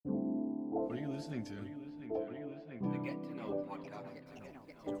The Get to Know podcast.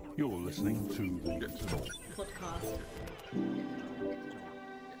 You're listening to the Get to Know. Podcast.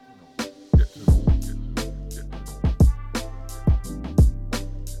 Get to Know.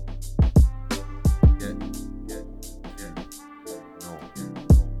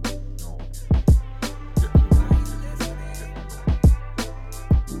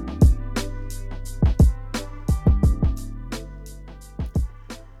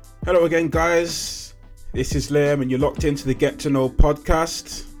 Hello again, guys. This is Liam, and you're locked into the Get to Know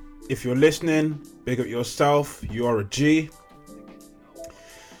podcast. If you're listening, big up yourself. You are a G.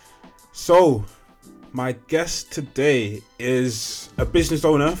 So, my guest today is a business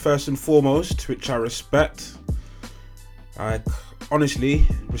owner, first and foremost, which I respect. I honestly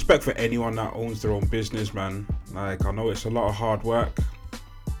respect for anyone that owns their own business, man. I know it's a lot of hard work.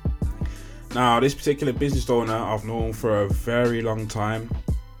 Now, this particular business owner I've known for a very long time.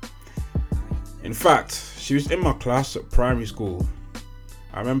 In fact, she was in my class at primary school.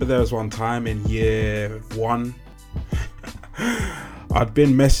 I remember there was one time in year 1. I'd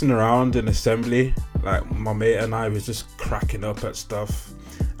been messing around in assembly. Like, my mate and I was just cracking up at stuff.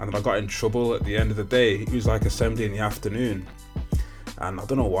 And then I got in trouble at the end of the day. It was like assembly in the afternoon. And I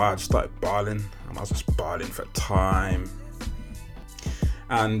don't know why, I just started bawling. And I was just bawling for time.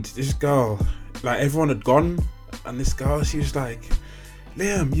 And this girl, like, everyone had gone. And this girl, she was like,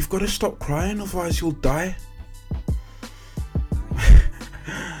 Liam, you've got to stop crying, otherwise you'll die.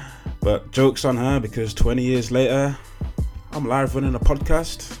 But joke's on her, because 20 years later, I'm live running a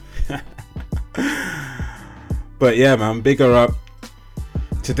podcast. But yeah, man, big her up.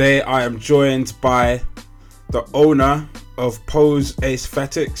 Today I am joined by the owner of Pose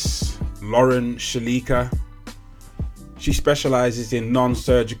Aesthetics, Lauren Shaleeca. She specializes in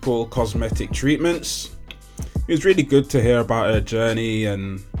non-surgical cosmetic treatments. It was really good to hear about her journey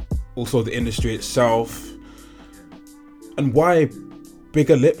and also the industry itself and why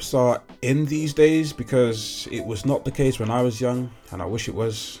bigger lips are in these days, because it was not the case when I was young, and I wish it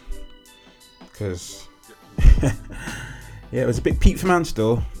was, because yeah, it was a bit peak for man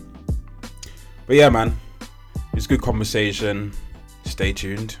still. But yeah, man, it was a good conversation. Stay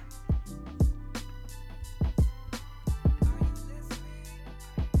tuned.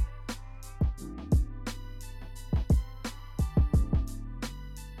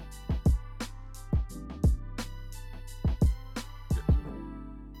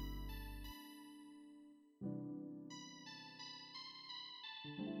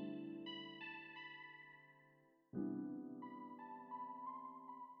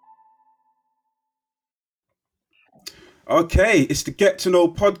 Okay, it's the Get to Know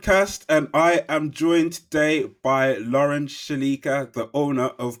podcast, and I am joined today by Lauren Shaleeca, the owner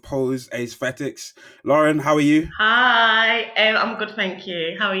of Pose Aesthetics. Lauren, how are you? Hi, I'm good, thank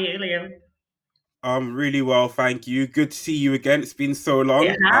you. How are you, Liam? I'm really well, thank you. Good to see you again. It's been so long.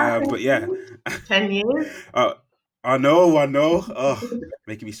 It has But yeah, 10 years. I know. Oh,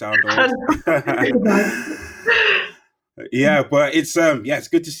 making me sound old. Yeah, but it's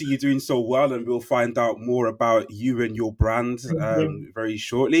good to see you doing so well, and we'll find out more about you and your brand Thank you. very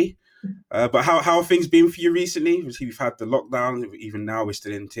shortly. But how have things been for you recently? Obviously, we've had the lockdown. Even now, we're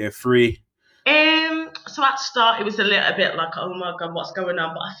still in tier 3. So at start it was a little bit like, oh my god, what's going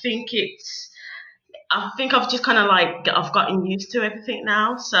on? But I think I've just kind of like I've gotten used to everything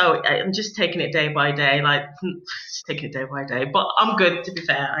now. So I'm just taking it day by day, like just taking it day by day. But I'm good. To be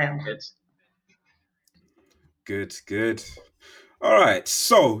fair, I am good. Good. All right.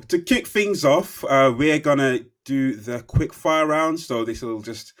 So to kick things off, we're gonna do the quick fire round. So this will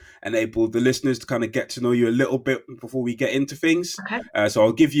just enable the listeners to kind of get to know you a little bit before we get into things. Okay. So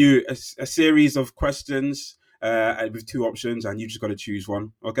I'll give you a series of questions with 2 options, and you just got to choose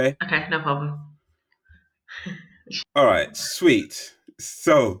one. Okay. Okay, no problem. All right. Sweet.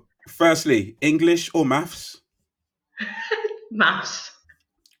 So firstly, English or maths? Maths,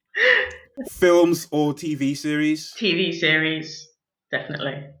 Films or TV series? TV series,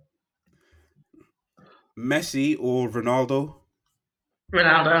 definitely. Messi or Ronaldo?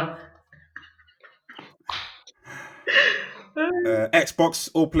 Ronaldo. Xbox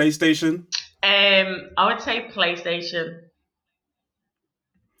or PlayStation? I would say PlayStation.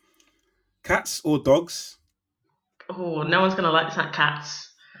 Cats or dogs? Oh, no one's gonna like this. Like cats.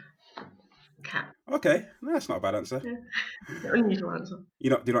 Cat. Okay, no, that's not a bad answer. Unusual answer.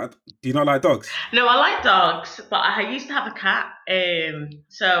 Do you not like dogs? No, I like dogs, but I used to have a cat.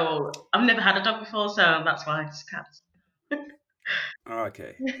 So I've never had a dog before, so that's why it's cats.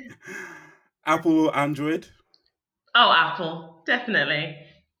 Okay. Apple or Android? Oh, Apple, definitely.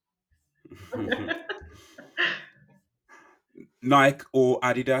 Nike or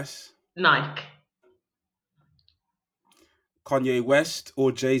Adidas? Nike. Kanye West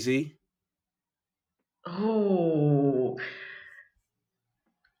or Jay-Z? Oh,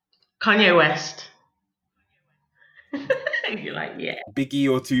 Kanye West. You're like, yeah. Biggie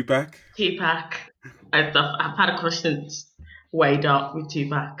or Tupac? Tupac. I've had a crush since way dark with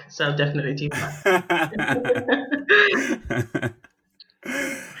Tupac, so definitely Tupac.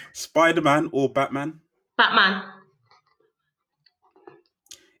 Spider-Man or Batman? Batman.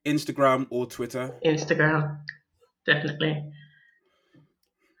 Instagram or Twitter? Instagram. Definitely.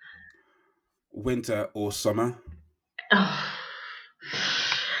 Winter or summer? Oh.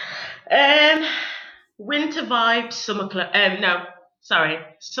 Um, winter vibes, summer clothes. No, sorry,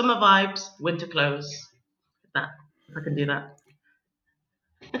 summer vibes, winter clothes. That if I can do that.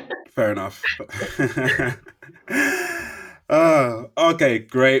 Fair enough. Okay,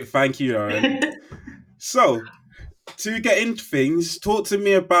 great. Thank you, Lauren. So, to get into things, talk to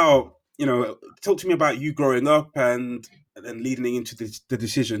me about you growing up and then leading into the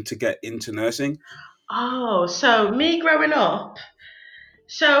decision to get into nursing. Oh, so me growing up.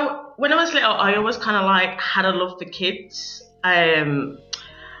 So when I was little, I always kind of like had a love for kids.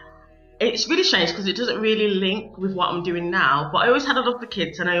 It's really strange because it doesn't really link with what I'm doing now, but I always had a love for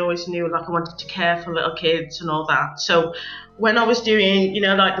kids and I always knew like I wanted to care for little kids and all that. So when I was doing,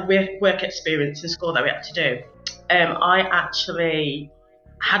 like the work experience in school that we had to do, I actually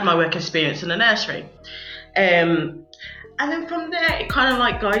had my work experience in a nursery. And then from there, it kind of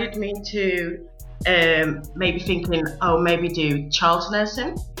like guided me to maybe thinking, oh, maybe do child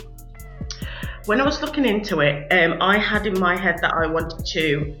nursing. When I was looking into it, I had in my head that I wanted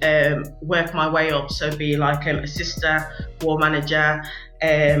to work my way up, so be like a sister, ward manager,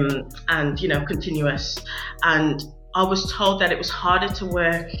 and continuous. And I was told that it was harder to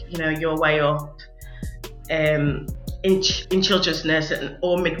work, your way up in children's nursing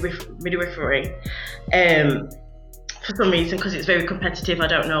or midwifery for some reason, because it's very competitive. I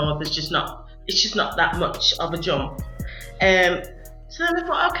don't know. It's just not that much of a jump. So then I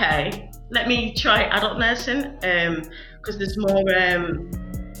thought, okay, let me try adult nursing because there's more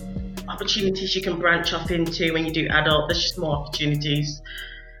opportunities you can branch off into when you do adult. There's just more opportunities.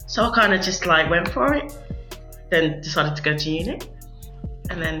 So I kind of just like went for it, then decided to go to uni.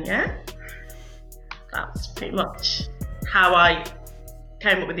 And then, yeah, that's pretty much how I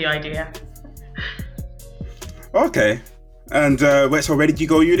came up with the idea. Okay. And so where did you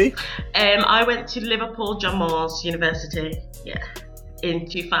go uni? I went to Liverpool John Moores University, in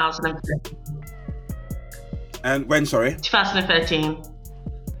 2013. And when, sorry? 2013.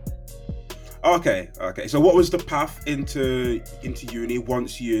 Okay. So what was the path into uni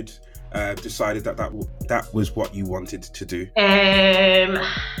once you'd decided that was what you wanted to do?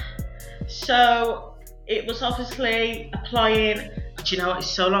 So it was obviously applying. Do you know what? It's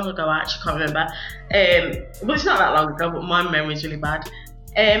so long ago. I actually can't remember. Well, it's not that long ago, but my memory's really bad.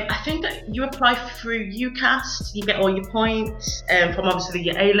 I think that you apply through UCAS. You get all your points from obviously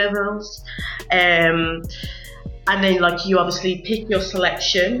your A levels. And then like you obviously pick your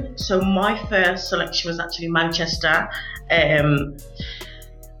selection. So my first selection was actually Manchester.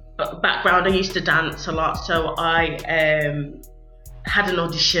 But background, I used to dance a lot, so I had an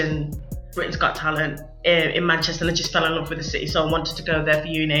audition, Britain's Got Talent, in Manchester, and I just fell in love with the city, so I wanted to go there for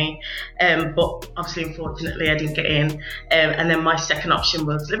uni. But obviously, unfortunately, I didn't get in. And then my second option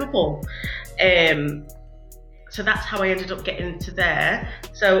was Liverpool. So that's how I ended up getting into there.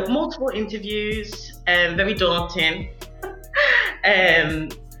 So multiple interviews, very daunting.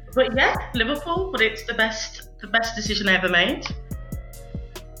 But yeah, Liverpool. But it's the best decision I ever made.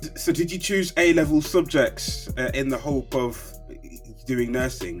 So did you choose A-level subjects in the hope of doing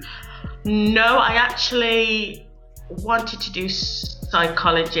nursing? No, I actually wanted to do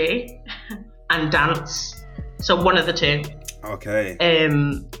psychology and dance. So one of the two. Okay.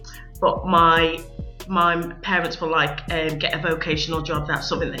 But my parents were like, get a vocational job. That's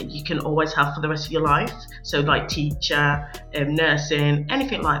something that you can always have for the rest of your life. So like teacher, nursing,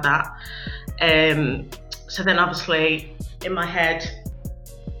 anything like that. So then obviously in my head,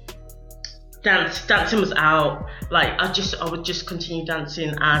 dancing was out. Like I would just continue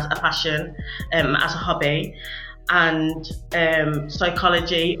dancing as a passion, as a hobby, and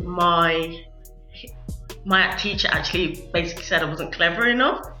psychology. My teacher actually basically said I wasn't clever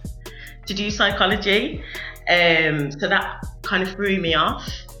enough to do psychology, so that kind of threw me off.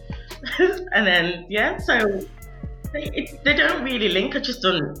 And then so they don't really link. I just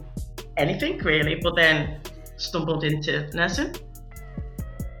done anything really, but then stumbled into nursing.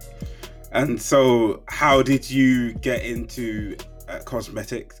 And so, how did you get into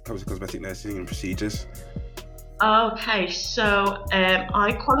cosmetic nursing and procedures? Okay, so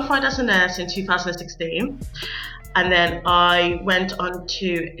I qualified as a nurse in 2016, and then I went on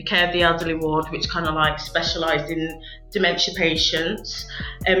to Care of the Elderly ward, which kind of like specialised in dementia patients.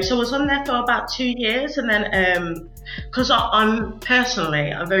 So I was on there for about 2 years, and then because I'm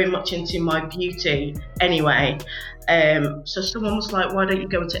very much into my beauty anyway. So someone was like, "Why don't you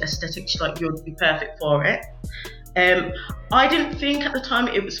go into aesthetics? Like you'd be perfect for it." Um, I didn't think at the time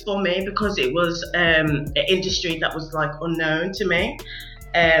it was for me because it was an industry that was like unknown to me.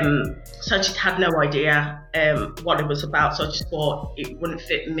 So I just had no idea what it was about. So I just thought it wouldn't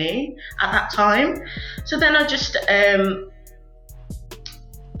fit me at that time. So then I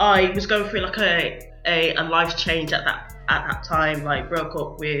was going through like a life change at that time. Like broke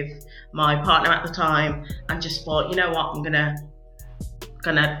up with my partner at the time, and just thought, you know what, I'm gonna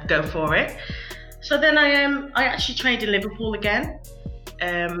go for it. So then I actually trained in Liverpool again.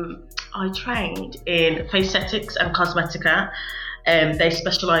 I trained in aesthetics and cosmetica. They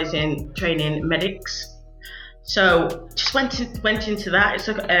specialise in training medics. So just went into that. It's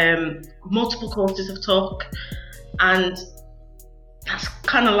like multiple courses I've took, and that's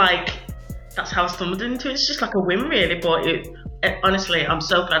kind of like that's how I stumbled into it. It's just like a whim really, but honestly, I'm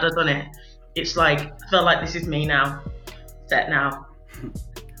so glad I've done it. It's like I feel like this is me now, set now.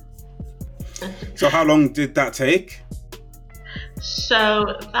 So how long did that take?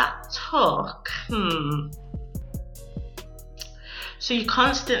 So that took, So you're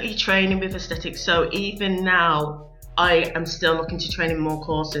constantly training with aesthetics. So even now, I am still looking to train in more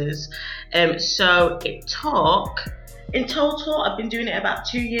courses. So it took, in total, I've been doing it about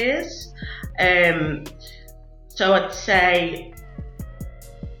 2 years. So I'd say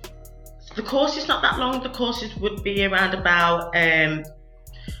the course is not that long. The courses would be around about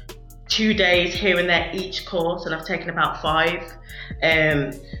 2 days here and there each course, and I've taken about 5.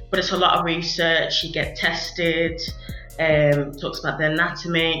 But it's a lot of research. You get tested. Talks about the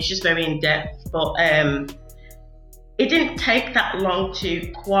anatomy. It's just very in depth. But it didn't take that long to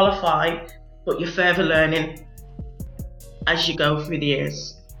qualify. But you're further learning as you go through the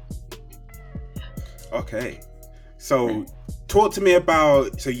years. Okay, so talk to me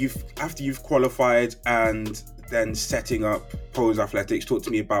about after you've qualified and then setting up Pose Athletics. Talk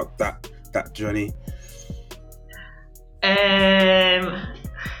to me about that journey.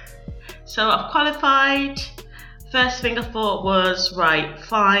 So I've qualified. First thing I thought was, right,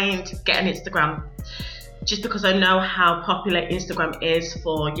 get an Instagram. Just because I know how popular Instagram is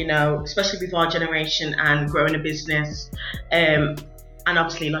for, especially with our generation and growing a business, and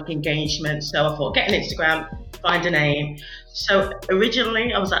obviously like engagement. So I thought, get an Instagram, find a name. So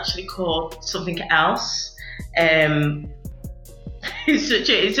originally I was actually called something else.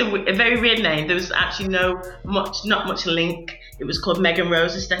 It's a very weird name. There was actually not much link. It was called Megan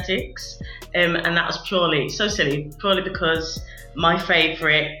Rose Aesthetics, and that was purely because my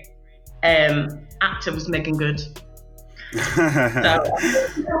favourite actor was Megan Good. So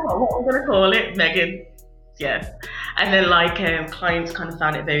what I'm gonna call it, Megan. Yeah. And then clients kind of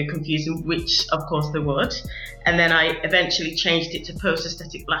found it very confusing, which of course they would. And then I eventually changed it to Post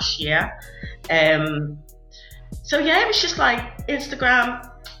Aesthetic last year. So yeah, it was just like Instagram,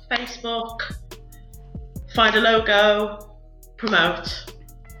 Facebook, find a logo, promote,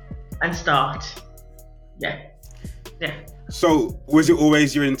 and start. Yeah. So was it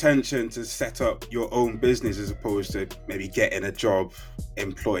always your intention to set up your own business as opposed to maybe getting a job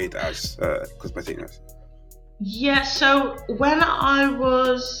employed as a cosmetic nurse? Yeah, so when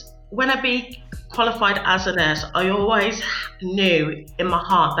I be qualified as a nurse, I always knew in my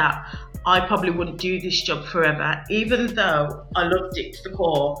heart that I probably wouldn't do this job forever, even though I loved it to the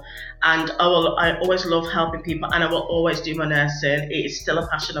core, and I always love helping people, and I will always do my nursing. It is still a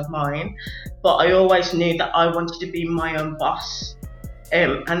passion of mine, but I always knew that I wanted to be my own boss,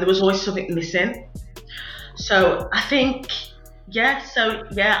 and there was always something missing. So I think,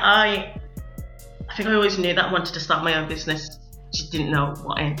 I always knew that I wanted to start my own business, just didn't know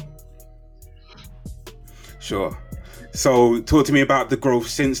what in. Sure. So talk to me about the growth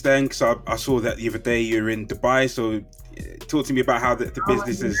since then, because I saw that the other day you were in Dubai. So talk to me about how the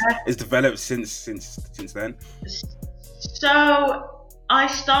business has developed since then. So I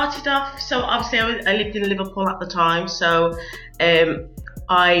started off, so obviously I lived in Liverpool at the time, so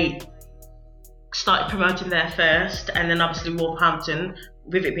I started promoting there first, and then obviously Wolverhampton,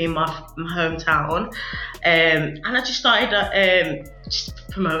 with it being my hometown, and I just started just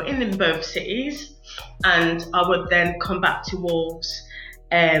promoting in both cities. And I would then come back to Wolves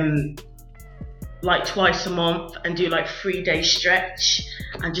like twice a month and do like 3-day stretch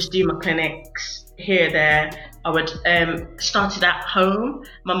and just do my clinics here, there, I would started at home.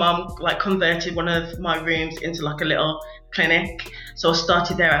 My mom like converted one of my rooms into like a little clinic, so I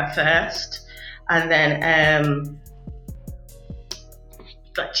started there at first, and then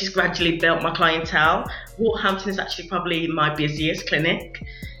like she's gradually built my clientele. Wolverhampton is actually probably my busiest clinic.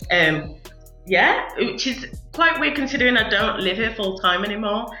 Um, yeah, which is quite weird considering I don't live here full time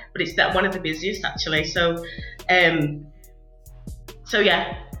anymore, but it's that one of the busiest actually. Um, so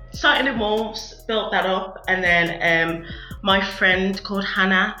yeah, started in Wolves, built that up, and then my friend called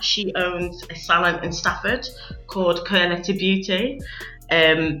Hannah, she owns a salon in Stafford called Curletta Beauty.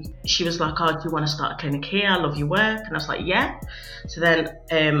 She was like, "Oh, do you want to start a clinic here? I love your work," and I was like, "Yeah." So then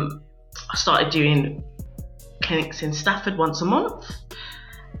I started doing clinics in Stafford once a month,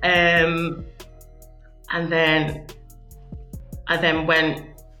 um, and then I then went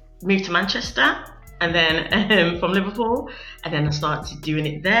moved to Manchester, and then from Liverpool, and then I started doing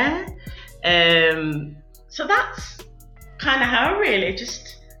it there. So that's kind of how I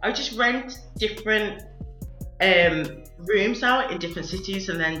just rent different rooms out in different cities,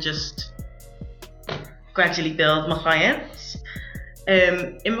 and then just gradually build my clients.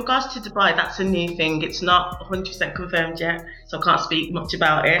 In regards to Dubai, that's a new thing. It's not 100% confirmed yet, so I can't speak much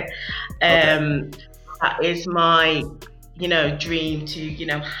about it. Okay. That is my, dream to,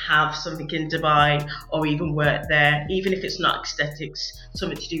 have something in Dubai or even work there, even if it's not aesthetics,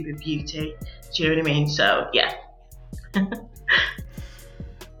 something to do with beauty. Do you know what I mean? So yeah.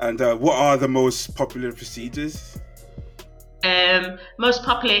 And what are the most popular procedures? Most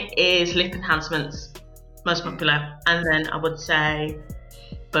popular is lip enhancements, most popular, and then I would say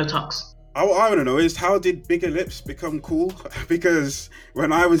Botox. I want to know is how did bigger lips become cool? Because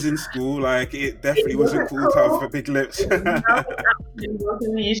when I was in school, like it definitely It wasn't wasn't cool to cool. have big lips. No, absolutely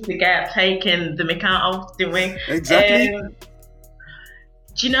wasn't. We used to get taken the mick out of, didn't we? Exactly.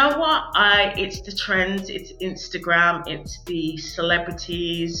 Do you know what? It's the trends, it's Instagram, it's the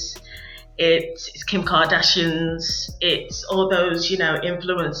celebrities, it's Kim Kardashians, it's all those,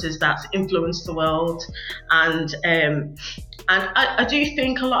 influencers that's influenced the world. And I do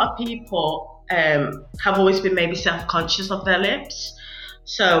think a lot of people have always been maybe self-conscious of their lips.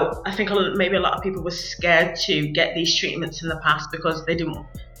 So I think maybe a lot of people were scared to get these treatments in the past because they didn't.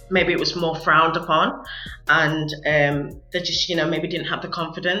 Maybe it was more frowned upon, and they just maybe didn't have the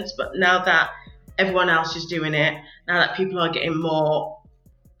confidence. But now that everyone else is doing it, now that people are getting more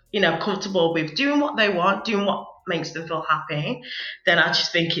comfortable with doing what they want, doing what makes them feel happy, then I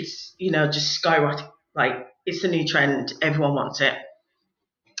just think it's just skyrocket. Like it's the new trend. Everyone wants it.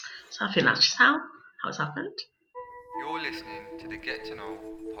 So I think that's just how it's happened. You're listening to the Get to Know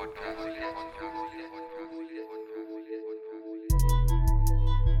podcast.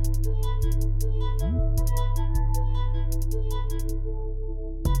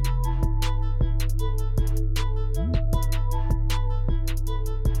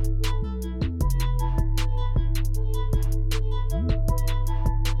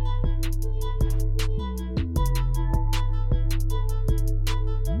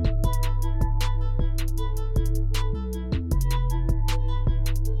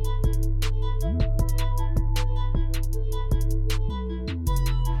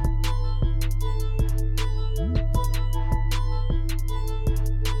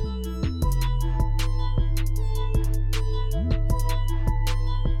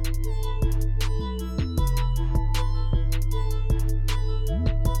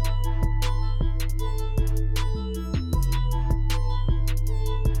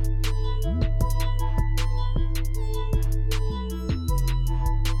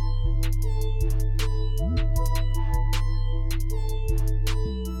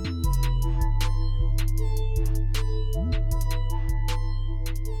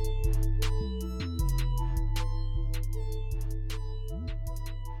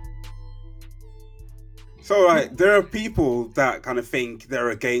 So like there are people that kind of think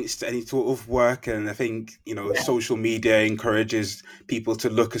they're against any sort of work, and I think social media encourages people to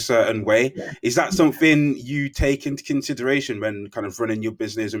look a certain way. Is that something you take into consideration when kind of running your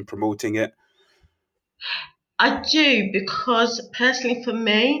business and promoting it? I do because personally for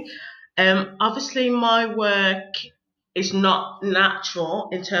me, obviously my work is not natural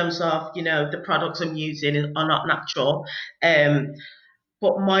in terms of the products I'm using are not natural, um,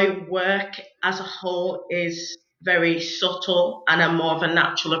 but my work as a whole is very subtle and a more of a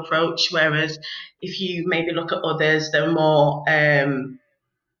natural approach. Whereas if you maybe look at others, they're more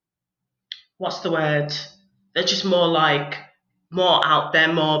what's the word? They're just more like more out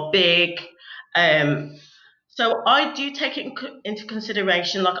there, more big. Um, so I do take it into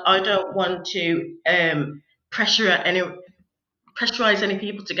consideration. Like I don't want to pressure any pressurize any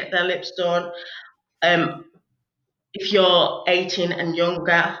people to get their lips done. Um, if you're 18 and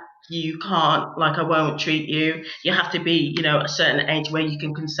younger, you can't, like, I won't treat you. You have to be, a certain age where you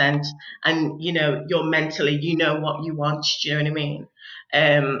can consent, and, you're mentally, you know what you want. Do you know what I mean?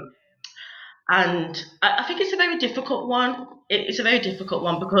 Um, and I think it's a very difficult one. It's a very difficult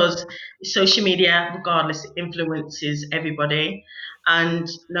one because social media, regardless, influences everybody. And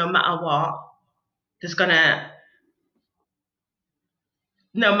no matter what, there's gonna,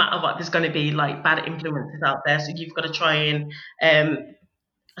 no matter what, there's gonna be like bad influences out there. So you've got to try and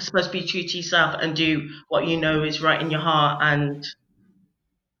I suppose be true to yourself and do what you know is right in your heart. And do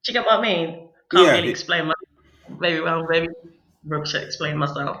you get what I mean? Can't Yeah, really explain myself very well, very rubbish at explaining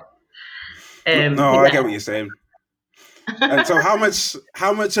myself. no, But I yeah. get what you're saying. And so, how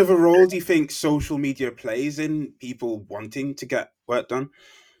much of a role do you think social media plays in people wanting to get work done?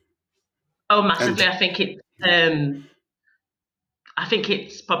 Oh, massively. And I think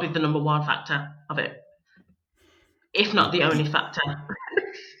it's probably the number one factor of it, if not the do, only factor,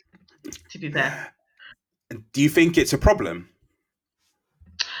 to be fair. do you think it's a problem?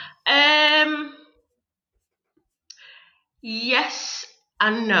 Um, yes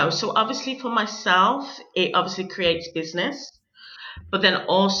and no. So obviously for myself, it obviously creates business, but then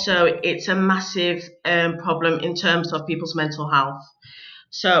also it's a massive problem in terms of people's mental health.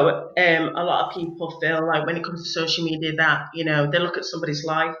 So a lot of people feel like when it comes to social media that, they look at somebody's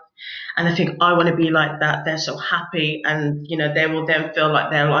life and they think, I want to be like that. They're so happy, and they will then feel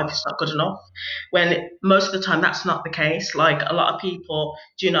like their life is not good enough. When most of the time that's not the case. Like, a lot of people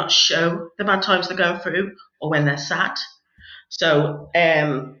do not show the bad times they're going through or when they're sad. So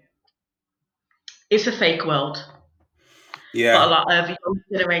it's a fake world, but a Yeah, lot of young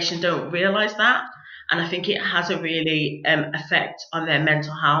generation don't realize that, and I think it has a really effect on their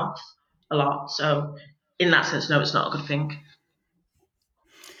mental health a lot. So in that sense, no, it's not a good thing.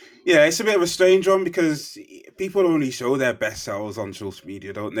 yeah, it's a bit of a strange one because people only show their best selves on social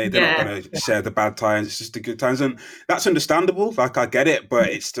media, don't they? They're not Yeah, going to share the bad times; it's just the good times, and that's understandable. Like, I get it, but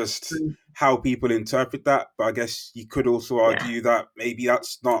it's just how people interpret that. But I guess you could also yeah, argue that maybe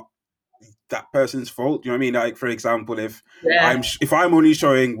that's not that person's fault. You know what I mean? Like, for example, if yeah. if I'm only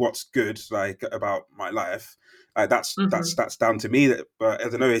showing what's good, like about my life, Hmm. that's down to me. But I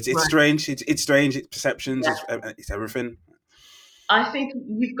don't know. It's Right. strange. It's strange. It's perceptions. Yeah. It's everything. I think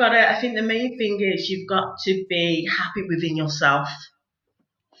you've got to. I think the main thing is you've got to be happy within yourself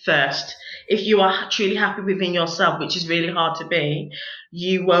first. If you are truly happy within yourself, which is really hard to be,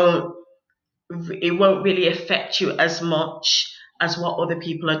 you won't. It won't really affect you as much as what other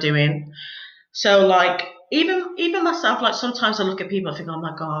people are doing. So, like, even myself, like, sometimes I look at people and think, oh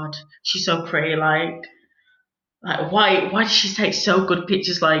my god, she's so pretty. Like, why does she take so good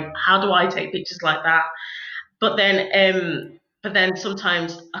pictures? Like, how do I take pictures like that? But then,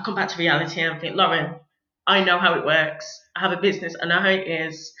 sometimes I come back to reality and I think, Lauren, I know how it works. I have a business. I know how it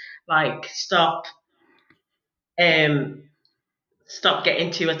is. Like, um, stop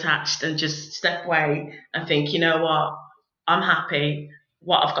getting too attached and just step away and think, you know what? I'm happy.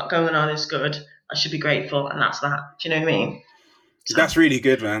 What I've got going on is good. I should be grateful, and that's that. Do you know what I mean? So, That's really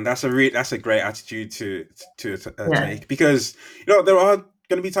good, man. That's a great attitude to yeah. take because there are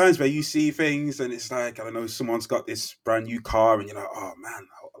going to be times where you see things and it's like, I don't know, someone's got this brand new car and you're like, oh man,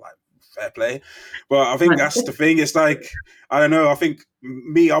 like, fair play. But I think Right. that's the thing. It's like, I don't know. I think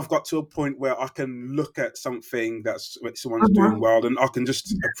me, I've got to a point where I can look at something that's what someone's doing Mhm. well and I can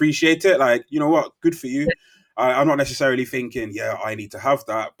just appreciate it. Like, you know what, good for you. I'm not necessarily thinking, yeah, I need to have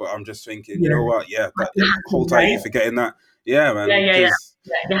that, but I'm just thinking, you Yeah. know what, yeah, Like, that you're happy, whole tight right? you for getting that. Yeah, Yeah, man, yeah, yeah. because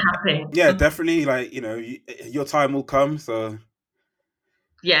Yeah, you're happy. yeah, Mhm. definitely, like, your time will come. So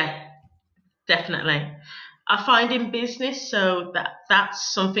Yeah, definitely. I find in business, so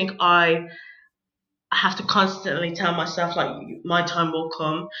that's something I have to constantly tell myself, like, my time will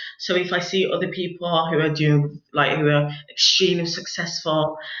come. So if I see other people who are doing, like, who are extremely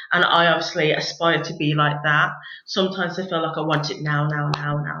successful, and I obviously aspire to be like that, sometimes I feel like I want it now, now,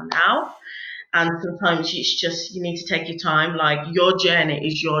 now, now, now. And sometimes it's just you need to take your time. Like, your journey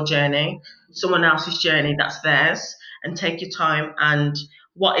is your journey, someone else's journey, that's theirs. And take your time, and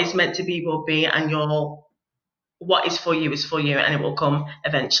what is meant to be will be, and your what is for you, and it will come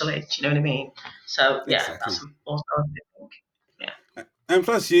eventually. Do you know what I mean? So yeah, exactly. that's also a big thing. Yeah. And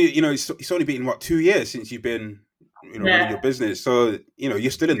plus, it's only been what 2 years since you've been, running your Yeah. business. So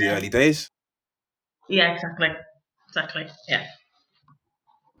you're still in the Yeah. early days. Yeah. Exactly. Exactly. Yeah.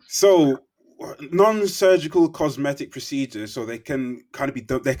 So non-surgical cosmetic procedures, so they can kind of be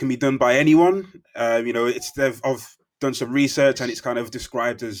done. They can be done by anyone. I've done some research, and it's kind of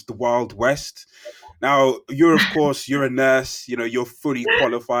described as the Wild West. Now, of course, you're a nurse. You're fully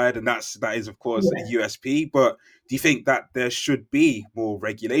qualified, and that is, of course, a Yeah. USP. But Do you think that there should be more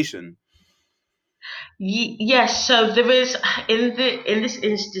regulation? Yes, so there is in this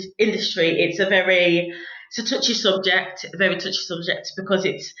industry. It's a touchy subject, a very touchy subject because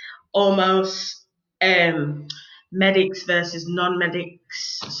it's almost um, medics versus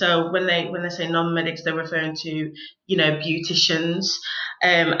non-medics. So when they say non-medics, they're referring to beauticians,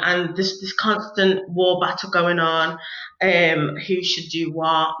 and this constant war battle going on. Who should do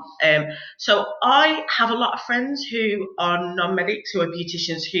what? So I have a lot of friends who are non-medics, who are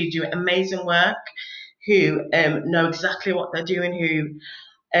beauticians, who do amazing work, who know exactly what they're doing, who,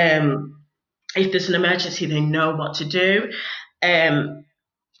 if there's an emergency, they know what to do. Um,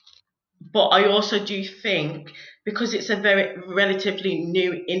 but I also do think because it's a very relatively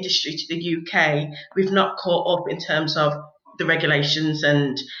new industry to the UK, we've not caught up in terms of the regulations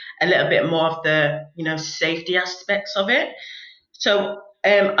and a little bit more of the safety aspects of it. So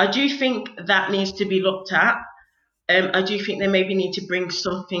I do think that needs to be looked at. I do think they maybe need to bring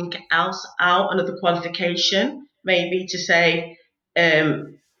something else out, another qualification, maybe to say,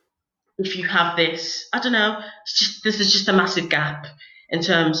 if you have this, I don't know, this is just a massive gap in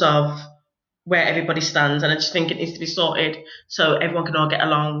terms of where everybody stands, and I just think it needs to be sorted so everyone can all get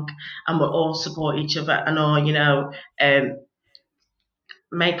along and we'll all support each other and all,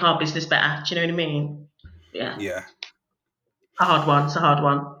 make our business better. Do you know what I mean? Yeah, Yeah. a hard one. It's a hard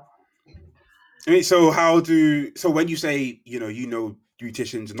one. I mean, so when you say,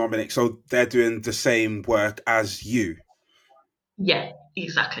 beauticians and non-medics, so they're doing the same work as you? Yeah,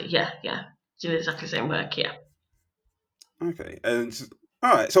 exactly. Yeah, yeah. Do exactly the same work. Yeah. Okay. And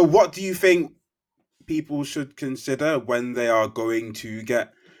all right. So what do you think people should consider when they are going to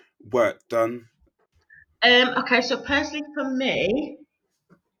get work done? Okay, so personally for me,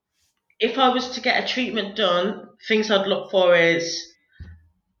 if I was to get a treatment done, things I'd look for is,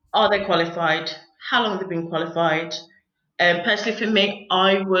 are they qualified? How long have they been qualified? Personally for me,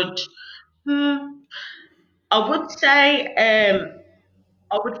 hmm, I would say,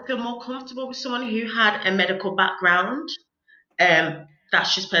 I would feel more comfortable with someone who had a medical background.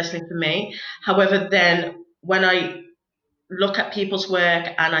 That's just personally for me. However, then when I look at people's work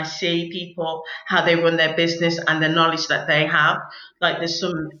and I see people how they run their business and the knowledge that they have. Like there's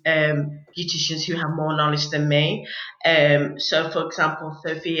some beauticians who have more knowledge than me. So for example,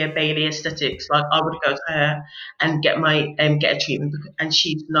 Sophia Bailey Aesthetics, like I would go to her and get a treatment, and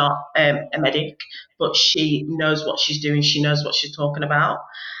she's not a medic, but she knows what she's doing. She knows what she's talking about.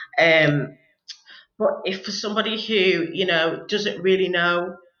 Um, but if for somebody who doesn't really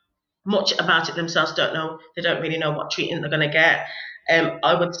know much about it themselves, they don't really know what treatment they're going to get.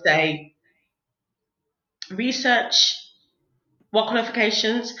 I would say research what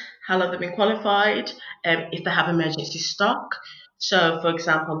qualifications, how long they've been qualified, if they have emergency stock. So, for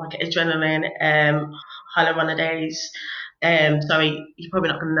example, like adrenaline, hyaluronidase. Sorry, you're probably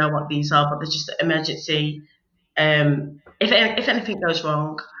not going to know what these are, but there's just emergency. If anything goes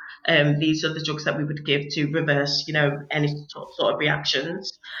wrong, these are the drugs that we would give to reverse, any sort of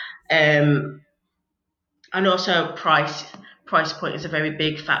reactions. Um, and also price point is a very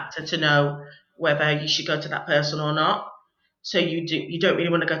big factor to know whether you should go to that person or not. So you don't really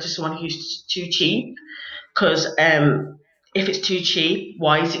want to go to someone who's too cheap, because if it's too cheap,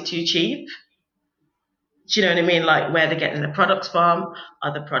 why is it too cheap? Do you know what I mean? Like where they're getting the products from,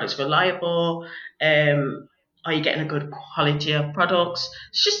 are the products reliable? Are you getting a good quality of products?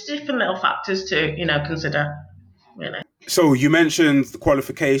 It's just different little factors to consider, really. So you mentioned the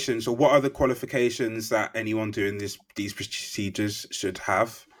qualifications. So what are the qualifications that anyone doing these procedures should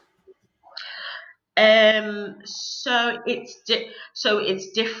have? So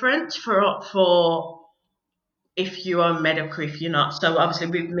it's different for if you are medical, if you're not. So obviously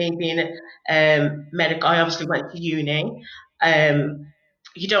with me being medical, I obviously went to uni.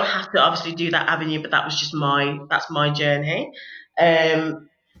 You don't have to obviously do that avenue, but that's my journey. Um,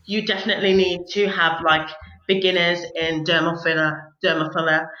 you definitely need to have like beginners in dermal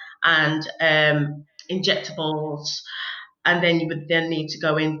filler and injectables, and then you would then need to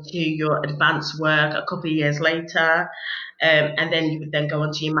go into your advanced work a couple of years later, and then you would then go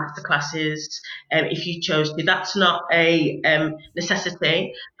on to your master classes, if you chose to. That's not a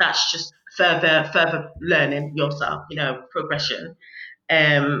necessity. That's just further learning yourself, progression,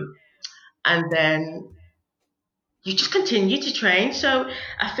 and then you just continue to train. So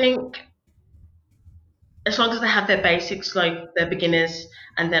I think as long as they have their basics, like their beginners,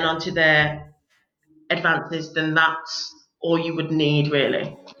 and then onto their advances, then that's all you would need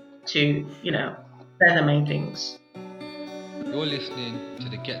really to, they're the main things. You're listening to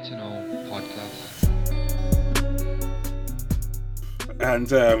the Get to Know podcast.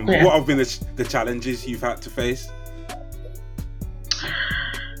 And Yeah. what have been the challenges you've had to face?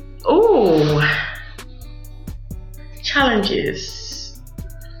 Oh, challenges.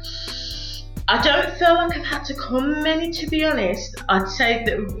 I don't feel like I've had to come many, to be honest. I'd say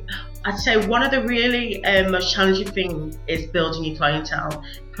one of the really most challenging things is building your clientele,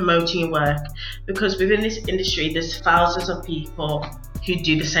 promoting your work, because within this industry there's thousands of people who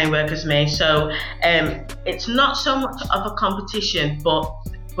do the same work as me. So it's not so much of a competition, but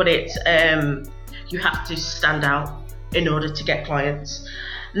it's you have to stand out in order to get clients.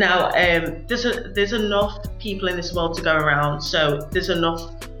 Now there's enough people in this world to go around, so there's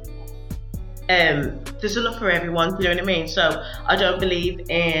enough for everyone, you know what I mean? So I don't believe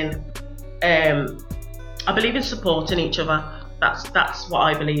in I believe in supporting each other. That's what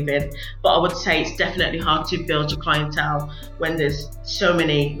I believe in. But I would say it's definitely hard to build your clientele when there's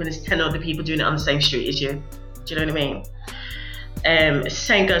 10 other people doing it on the same street as you. Do you know what I mean?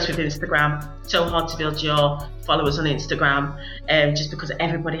 Same goes with Instagram. So hard to build your followers on Instagram, just because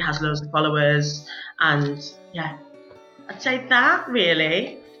everybody has loads of followers. And yeah, I'd say that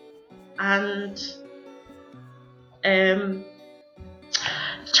really. And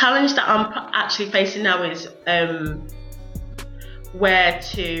challenge that I'm actually facing now is where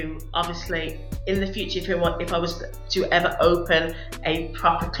to, obviously in the future, if I was to ever open a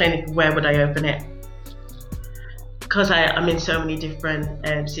proper clinic, where would I open it? Because I'm in so many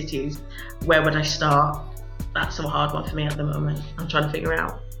different cities, where would I start? That's a hard one for me at the moment. I'm trying to figure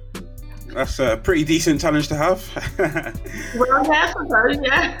out. That's a pretty decent challenge to have. Well, yeah, I suppose,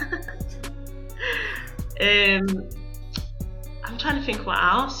 yeah. I'm trying to think what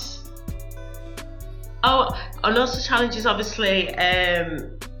else. Oh, and also challenges, obviously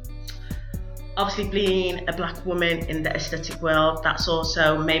being a black woman in the aesthetic world. That's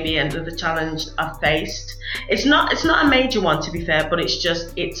also maybe another challenge I've faced. It's not a major one, to be fair, but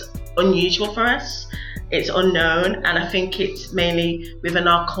it's unusual for us. It's unknown, and I think it's mainly within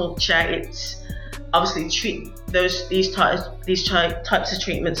our culture. It's obviously these types of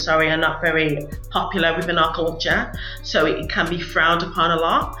treatments, are not very popular within our culture, so it can be frowned upon a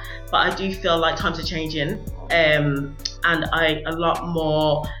lot. But I do feel like times are changing, and a lot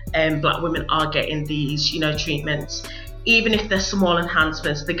more black women are getting these, treatments. Even if they're small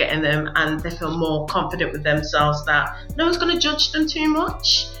enhancements, they're getting them, and they feel more confident with themselves that no one's going to judge them too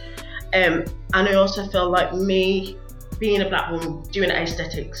much. And I also feel like me being a black woman doing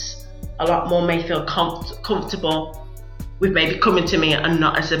aesthetics, a lot more may feel comfortable with maybe coming to me and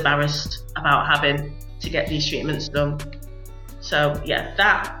not as embarrassed about having to get these treatments done. So yeah,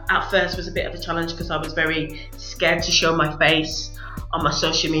 that at first was a bit of a challenge because I was very scared to show my face on my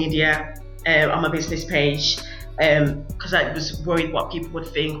social media, on my business page, because I was worried what people would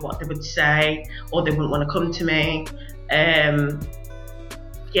think, what they would say, or they wouldn't want to come to me.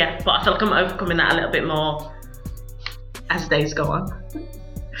 Yeah, but I feel like I'm overcoming that a little bit more as days go on.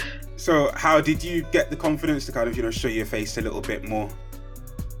 So how did you get the confidence to kind of, show your face a little bit more?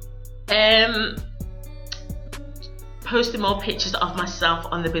 Posting more pictures of myself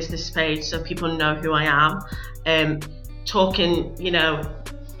on the business page so people know who I am. Talking,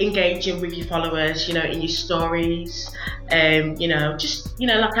 engaging with your followers, in your stories. Like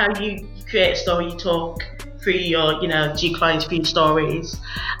how you create a story, you talk through your, to your clients through your stories.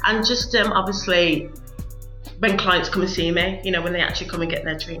 And just obviously when clients come and see me, when they actually come and get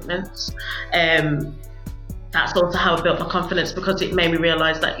their treatments, that's also how I built my confidence, because it made me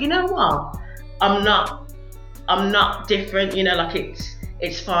realise that, what, I'm not different, like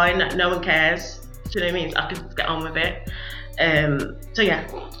it's fine, like no one cares. Do you know what I mean? I can get on with it. So yeah.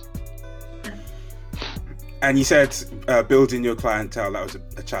 And you said building your clientele, that was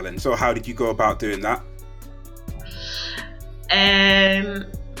a challenge. So how did you go about doing that?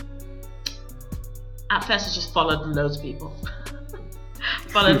 At first I just followed loads of people.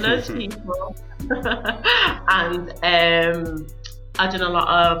 And I did a lot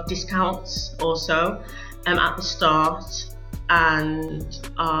of discounts also at the start, and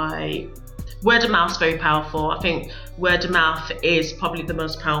word of mouth is very powerful. I think word of mouth is probably the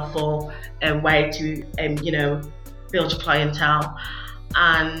most powerful way to build your clientele.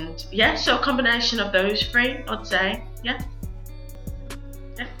 And yeah, so a combination of those three, I'd say. Yeah.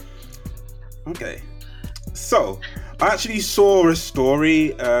 Okay. So I actually saw a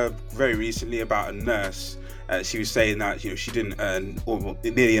story very recently about a nurse. She was saying that she didn't earn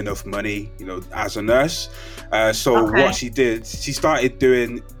nearly enough money as a nurse. What she did, she started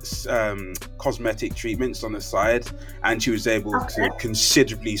doing cosmetic treatments on the side, and she was able to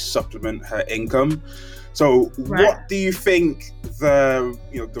considerably supplement her income. So what do you think the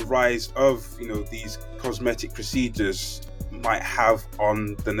rise of these cosmetic procedures might have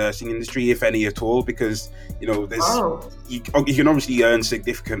on the nursing industry, if any at all, because there's you can obviously earn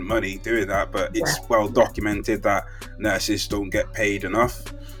significant money doing that, but it's well documented that nurses don't get paid enough.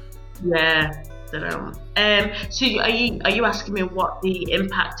 Yeah, they don't. So are you asking me what the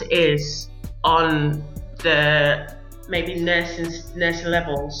impact is on the maybe nursing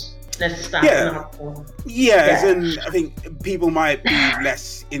levels, nursing staff in the hospital? As in, I think people might be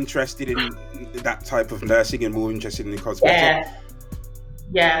less interested in that type of nursing and more interested in the cosmetic.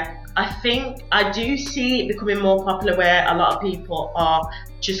 Yeah, I think I do see it becoming more popular where a lot of people are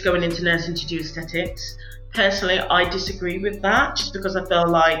just going into nursing to do aesthetics. Personally, I disagree with that, just because I feel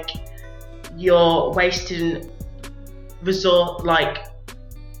like you're wasting the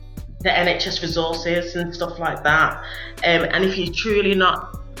NHS resources and stuff like that. And if you're truly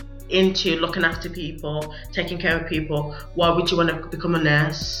not into looking after people, taking care of people, why would you want to become a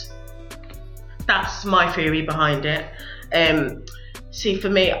nurse? That's my theory behind it. See, for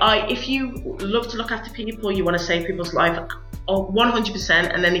me, if you love to look after people, you want to save people's life,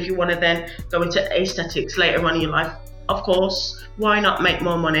 100%. And then if you want to then go into aesthetics later on in your life, of course, why not make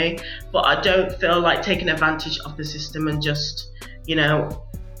more money? But I don't feel like taking advantage of the system and just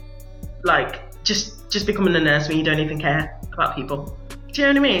just becoming a nurse when you don't even care about people. Do you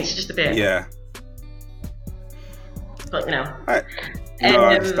know what I mean? It's just a bit. Yeah. But I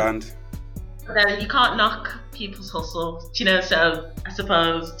understand. Then you can't knock people's hustle, so I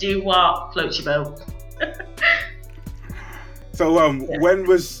suppose do what floats your boat. So when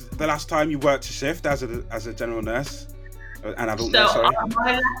was the last time you worked a shift as a general nurse? An adult nurse, sorry.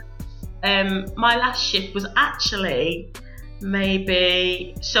 My last shift was actually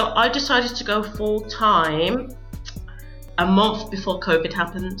so I decided to go full time a month before COVID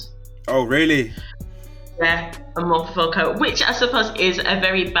happened. Oh, really? Yeah, a month before COVID, which I suppose is a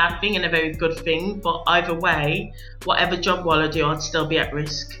very bad thing and a very good thing, but either way, whatever job I do, I'd still be at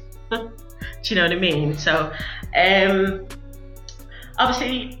risk. Do you know what I mean? So,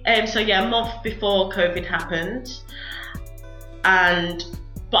 obviously, a month before COVID happened,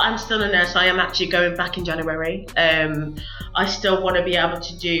 but I'm still a nurse. I am actually going back in January. I still want to be able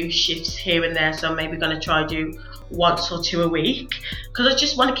to do shifts here and there, so I'm maybe going to try do once or two a week, because I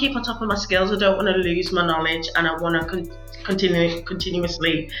just want to keep on top of my skills. I don't want to lose my knowledge, and I want to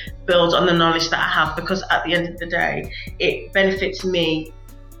continuously build on the knowledge that I have, because at the end of the day, it benefits me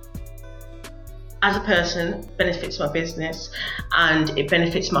as a person, benefits my business, and it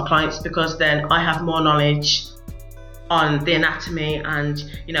benefits my clients, because then I have more knowledge on the anatomy and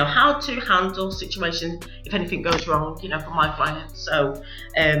how to handle situations if anything goes wrong for my clients. So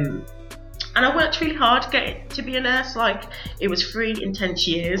and I worked really hard to be a nurse. Like, it was 3 intense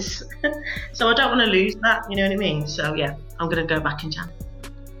years. So I don't want to lose that, you know what I mean? So yeah, I'm going to go back in Jan.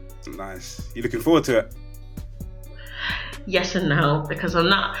 Nice. You looking forward to it? Yes and no, because I'm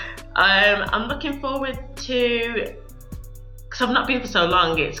not. I'm looking forward to, because I've not been for so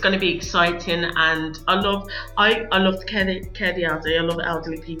long. It's going to be exciting, and I love to care the elderly. I love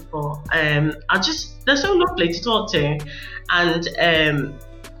elderly people. They're so lovely to talk to, and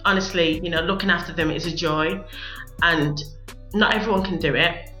honestly, looking after them is a joy, and not everyone can do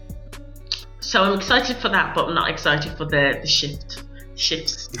it. So I'm excited for that, but I'm not excited for the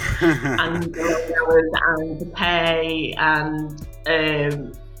shifts and the pay and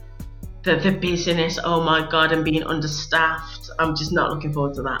the business. Oh my God, and being understaffed. I'm just not looking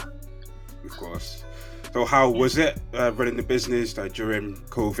forward to that. Of course. So how was it running the business during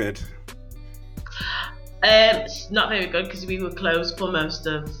COVID? Not very good, because we were closed for most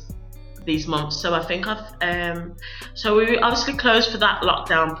of these months. So I think so we were obviously closed for that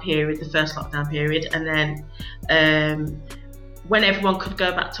lockdown period, the first lockdown period, and then when everyone could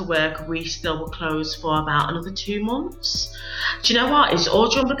go back to work, we still were closed for about another 2 months. Do you know what? It's all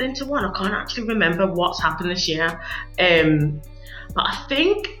jumbled into one. I can't actually remember what's happened this year. But I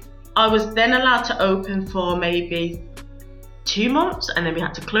think I was then allowed to open for maybe 2 months, and then we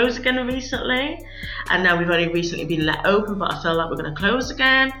had to close again recently. And now we've only recently been let open, but I feel like we're going to close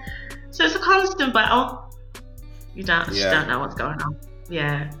again. So it's a constant battle. You don't know what's going on.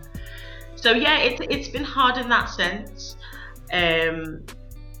 Yeah. So yeah, it's been hard in that sense.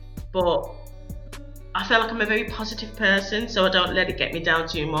 But I feel like I'm a very positive person, so I don't let it get me down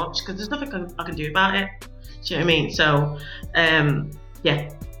too much, because there's nothing I can do about it. Do you know what I mean? So, yeah.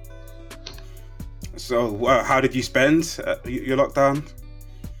 So, how did you spend your lockdown?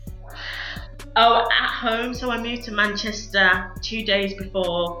 Oh, at home. So I moved to Manchester 2 days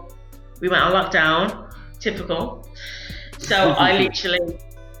before we went on lockdown. Typical. So I literally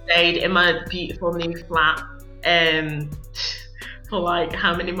stayed in my beautiful new flat for like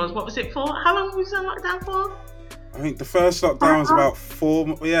how many months? What was it for? How long was I locked down for? I think the first lockdown was about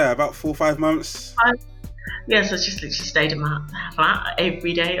 4 or 5 months. Yeah, so I just literally stayed in my flat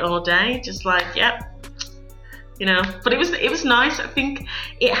every day, all day, just like, yep, But it was nice. I think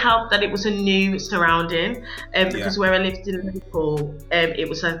it helped that it was a new surrounding, Yeah. because where I lived in Liverpool, it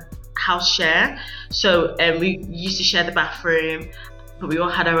was a house share, so we used to share the bathroom, but we all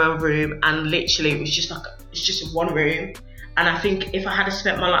had our own room, and literally it's just one room. And I think if I had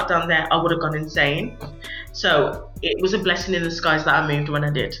spent my lockdown there, I would have gone insane. So it was a blessing in the skies that I moved when I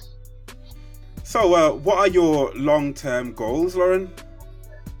did. So, what are your long-term goals, Lauren?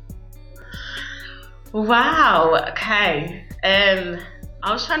 Wow. Okay. I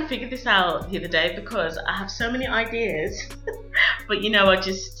was trying to figure this out the other day because I have so many ideas, but I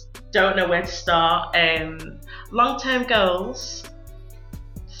just don't know where to start. Long-term goals.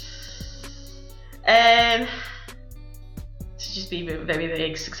 To just be very,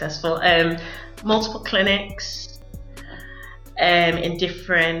 very successful. Multiple clinics. In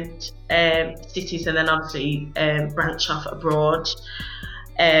different cities, and then obviously branch off abroad.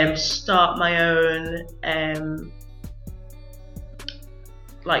 Start my own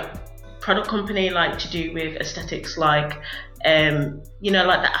like product company, like to do with aesthetics, like like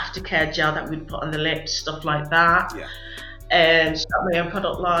the aftercare gel that we'd put on the lips, stuff like that. Yeah. Start my own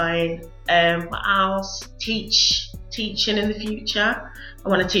product line. What else? Teaching in the future. I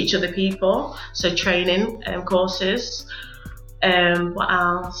want to teach other people, so training courses. What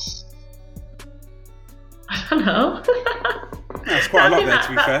else? I don't know. That's quite a lot there, to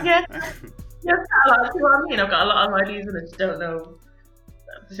be fair. Yeah, I mean, I've got a lot of ideas and I just don't know.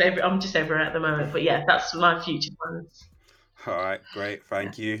 I'm just everywhere at the moment, but yeah, that's my future plans. All right, great,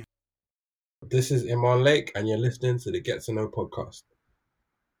 thank you. This is Iman Lake, and you're listening to the Get to Know podcast.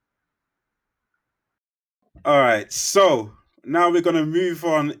 All right, so now we're going to move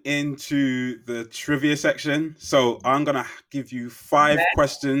on into the trivia section. So I'm going to give you 5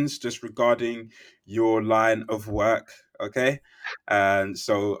 questions just regarding your line of work, okay? And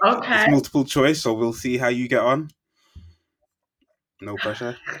so Okay. it's multiple choice, so we'll see how you get on. No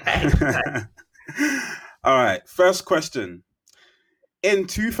pressure. Okay. All right, first question. In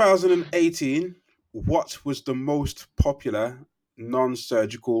 2018, what was the most popular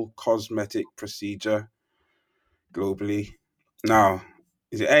non-surgical cosmetic procedure globally? Now,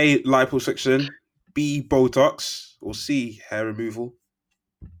 is it A, liposuction, B, Botox, or C, hair removal?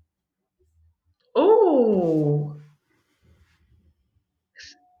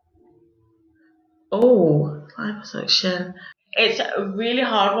 Liposuction. It's a really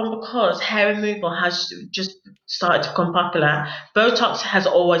hard one because hair removal has just started to become popular. Botox has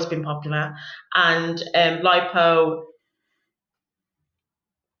always been popular, and lipo.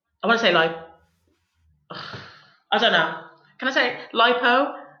 I want to say lipo. I don't know. Can I say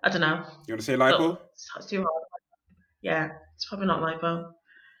lipo? I don't know. You want to say lipo? It's too hard. Yeah, it's probably not lipo.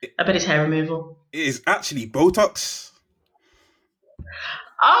 I bet it's hair removal. It is actually Botox.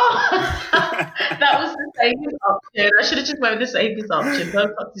 Oh, that was the safest option. I should have just went with the safest option.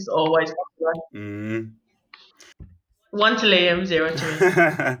 Botox is always popular. 1 to Liam, 0 to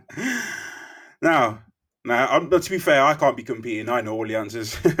me. Now, to be fair, I can't be competing. I know all the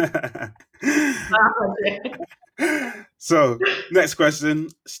answers. So, next question.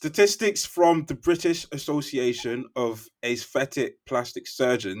 Statistics from the British Association of Aesthetic Plastic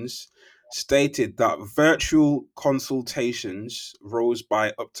Surgeons stated that virtual consultations rose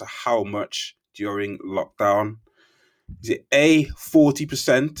by up to how much during lockdown? Is it A,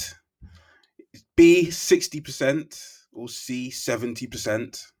 40%, B, 60%, or C,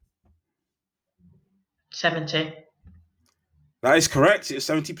 70%? 70. That is correct. It's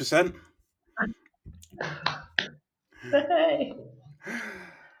 70%. Hey.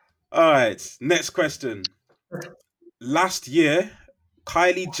 All right. Next question. Last year,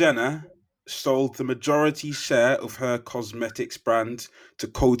 Kylie Jenner sold the majority share of her cosmetics brand to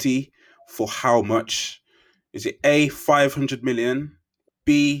Coty for how much? Is it A, 500 million,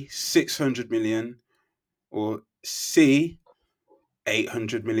 B, 600 million, or C,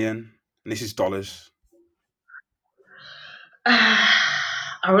 800 million? And this is dollars.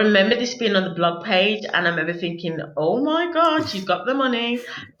 I remember this being on the blog page, and I remember thinking, "Oh my God, she's got the money."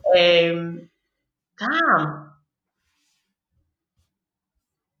 Damn.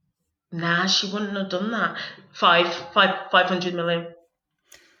 Nah, she wouldn't have done that. 500 million.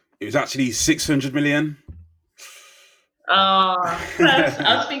 It was actually 600 million. Close.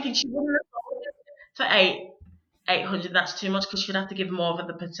 I was thinking she wouldn't have sold it for 800. That's too much because she'd have to give more of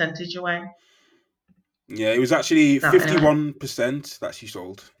the percentage away. Yeah, it was actually No, anyway. 51% that she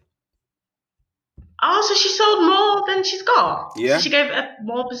sold. Oh, so she sold more than she's got? Yeah. So she gave a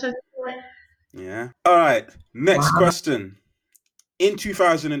more percentage away? Yeah. All right. Next Wow. question. In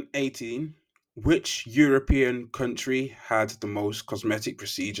 2018, which European country had the most cosmetic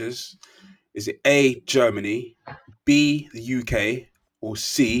procedures? Is it A, Germany, B, the UK, or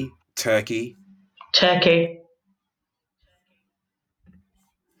C, Turkey? Turkey.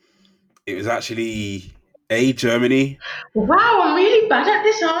 It was actually A, Germany. Wow, I'm really bad at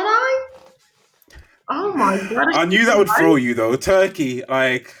this, aren't I? Oh my god, I I should knew be that would throw right. you though. Turkey,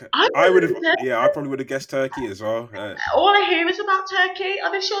 like I I would have, wouldn't. yeah, I probably would have guessed Turkey as well. All I hear is about Turkey.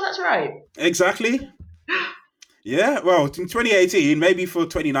 Are they sure that's right? Exactly. Yeah. Well, in 2018, maybe for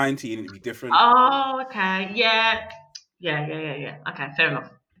 2019 it'd be different. Oh, okay. Yeah. Yeah. Okay, fair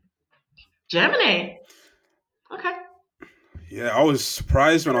enough. Germany. Okay, Yeah, I was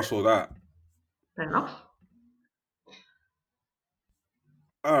surprised when I saw that. fair enough.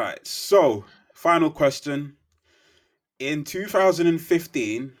 All right. So, final question. In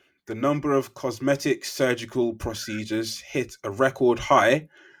 2015, the number of cosmetic surgical procedures hit a record high,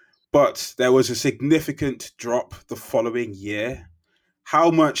 but there was a significant drop the following year.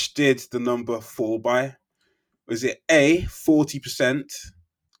 How much did the number fall by? Was it A, 40%,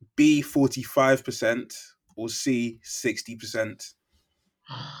 B, 45%, or C, 60%?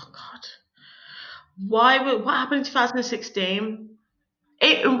 Oh God. What happened in 2016?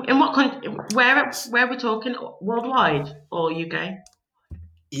 In what country? Where are we talking? Worldwide or UK?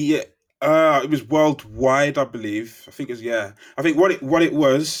 Yeah, it was worldwide, I believe. I think it's yeah. I think what it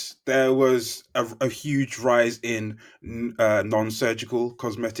was, there was a huge rise in non-surgical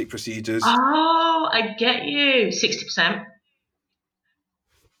cosmetic procedures. Oh, I get you. 60%.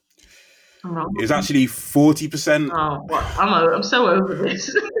 I'm It wrong. was actually 40%. Oh, what? I'm so over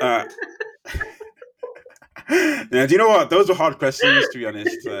this. Uh, now, do you know what? Those were hard questions, to be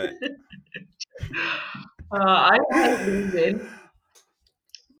honest. I hate losing.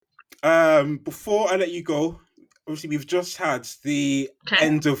 Before I let you go, obviously we've just had the Okay.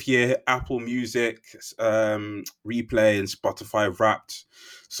 end of year Apple Music replay and Spotify Wrapped.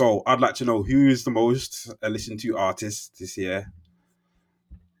 So I'd like to know who is the most listened to artist this year.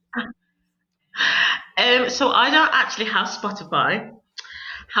 So I don't actually have Spotify.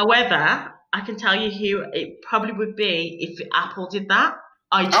 However, I can tell you who it probably would be if Apple did that.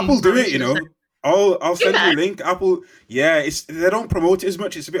 iTunes Apple do Store it, you should have said, know. I'll do send you they? a link. Apple, yeah, it's they don't promote it as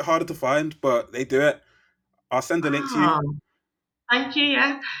much. It's a bit harder to find, but they do it. I'll send the link to you. Oh, thank you.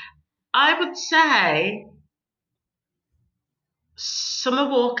 Yeah, I would say Summer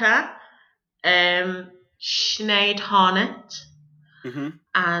Walker, Sinead Harnett, Hmm.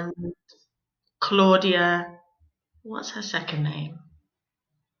 and Claudia. What's her second name?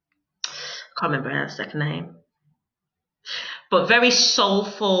 Can't remember her second name. But very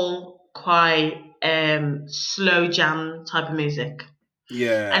soulful, quite slow jam type of music. And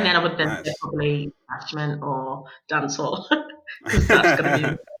then Yeah, I would then say nice. probably attachment or dancehall because that's going to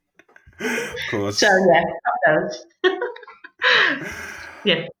be. Of So course. yeah, those.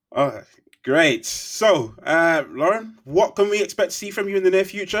 Yeah. Oh, great. So, Lauren, what can we expect to see from you in the near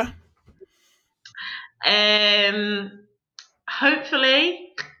future? Um, hopefully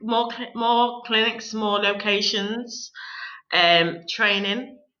more clinics, more locations,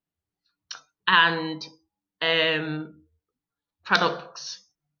 training and products.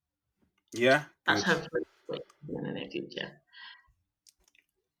 Yeah, That's good. hopefully in the near future.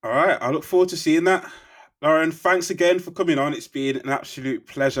 All right, I look forward to seeing that. Lauren, thanks again for coming on. It's been an absolute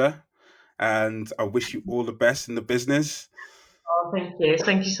pleasure, and I wish you all the best in the business. Oh, thank you.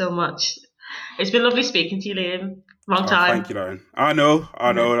 Thank you so much. It's been lovely speaking to you, Liam. Long Oh, thank time. you, Lauren. I know,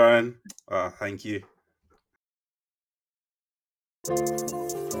 Lauren. Oh, thank you. You're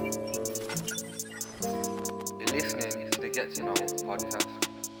listening to the Get to Know podcast.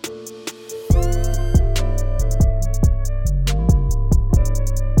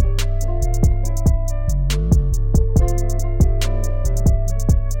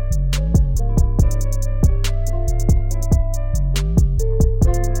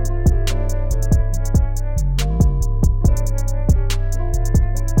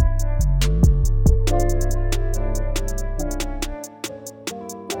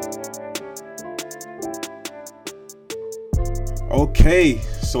 Okay,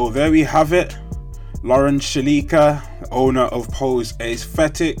 so there we have it. Lauren Shaleeca, owner of Pose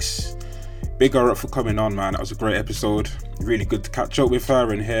Aesthetics. Big her up for coming on, man. That was a great episode. Really good to catch up with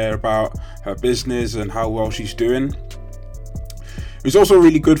her and hear about her business and how well she's doing. It was also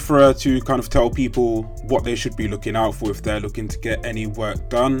really good for her to kind of tell people what they should be looking out for if they're looking to get any work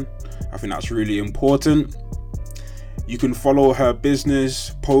done. I think that's really important. You can follow her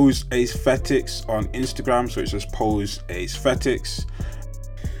business, Pose Aesthetics, on Instagram. So it's just Pose Aesthetics.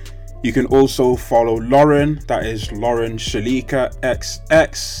 You can also follow Lauren, that is Lauren Shaleeca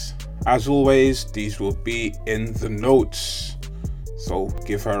XX. As always, these will be in the notes, so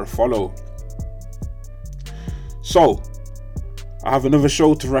give her a follow. So, I have another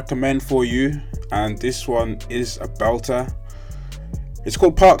show to recommend for you, and this one is a belter. It's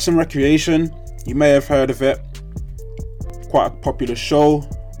called Parks and Recreation. You may have heard of it. Quite a popular show,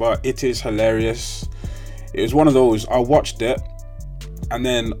 but it is hilarious. It was one of those, I watched it, and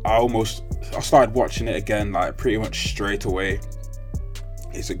then I started watching it again, like pretty much straight away.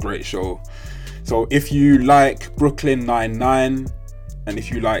 It's a great show. So if you like Brooklyn Nine-Nine, and if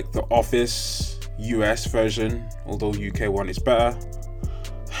you like The Office US version, although UK one is better,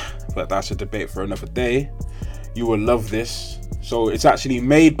 but that's a debate for another day, you will love this. So it's actually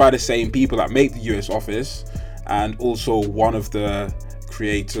made by the same people that make the US Office, and also one of the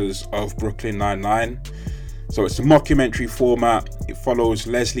creators of Brooklyn Nine-Nine. So it's a mockumentary format. It follows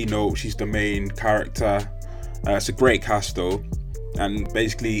Leslie Knope. She's the main character. It's a great cast though. And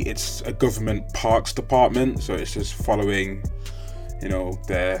basically it's a government parks department. So it's just following,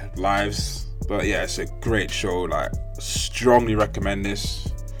 their lives. But yeah, it's a great show. Like, strongly recommend this.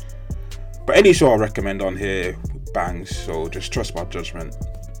 But any show I recommend on here bangs. So just trust my judgment.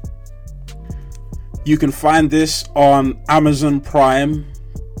 You can find this on Amazon Prime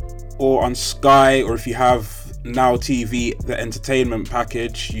or on Sky, or if you have Now TV, the entertainment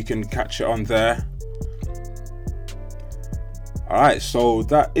package, you can catch it on there. Alright, so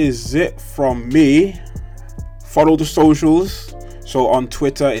that is it from me. Follow the socials. So on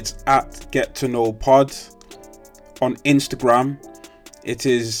Twitter, it's at GetToKnowPod. On Instagram, it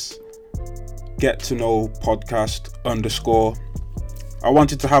is GetToKnowPodcast_. I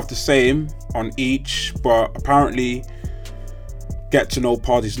wanted to have the same on each, but apparently Get to Know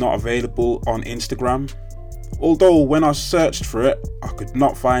Pod is not available on Instagram. Although when I searched for it, I could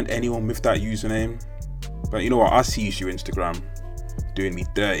not find anyone with that username. But you know what, I sees you, Instagram, doing me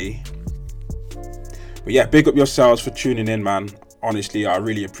dirty. But yeah, big up yourselves for tuning in, man. Honestly, I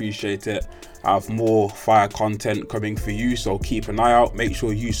really appreciate it. I have more fire content coming for you, so keep an eye out. Make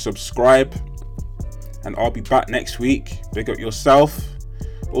sure you subscribe. And I'll be back next week. Big up yourself.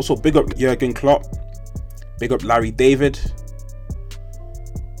 Also, big up Jurgen Klopp. Big up Larry David.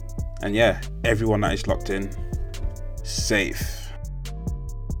 And yeah, everyone that is locked in, safe.